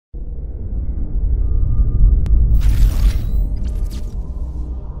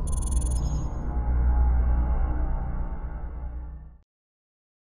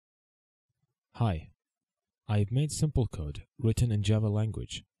Hi, I've made simple code written in Java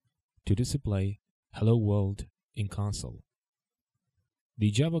language to display Hello World in console. The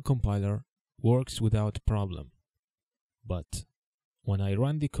Java compiler works without problem, but when I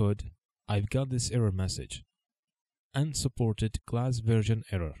run the code, I've got this error message, Unsupported class version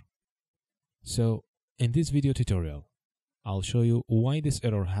error. So in this video tutorial, I'll show you why this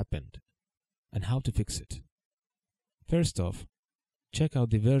error happened and how to fix it. First off, check out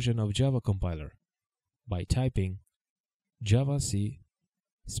the version of Java compiler by typing javac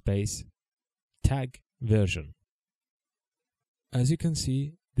space tag version. As you can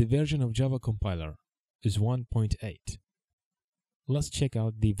see, the version of Java compiler is 1.8. Let's check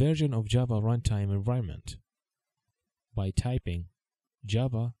out the version of Java runtime environment by typing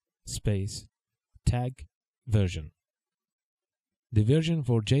java space tag version. The version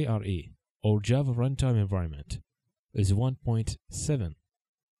for JRE or Java runtime environment is 1.7.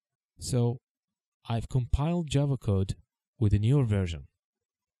 So I've compiled Java code with a newer version.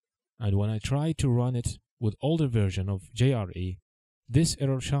 And when I try to run it with older version of JRE, this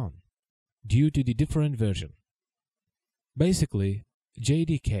error shown due to the different version. Basically,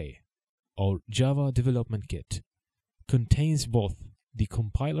 JDK or Java Development Kit contains both the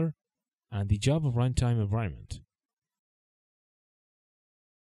compiler and the Java runtime environment.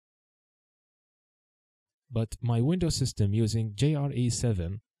 But my Windows system using JRE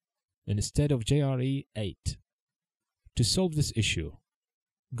 7 instead of JRE 8. To solve this issue,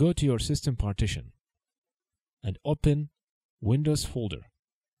 go to your system partition and open Windows folder.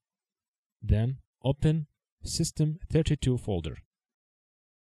 Then open System32 folder.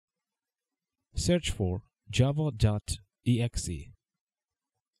 Search for java.exe.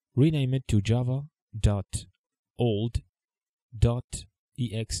 Rename it to java.old.exe.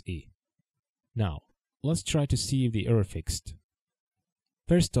 Now, let's try to see if the error fixed.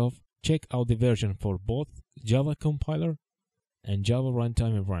 First off, check out the version for both Java compiler and Java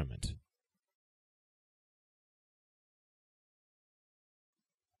runtime environment.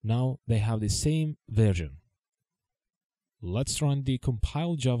 Now they have the same version. Let's run the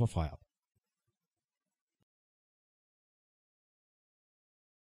compiled Java file.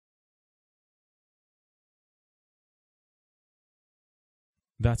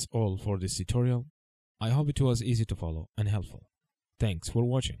 That's all for this tutorial. I hope it was easy to follow and helpful. Thanks for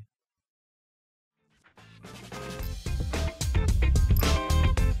watching.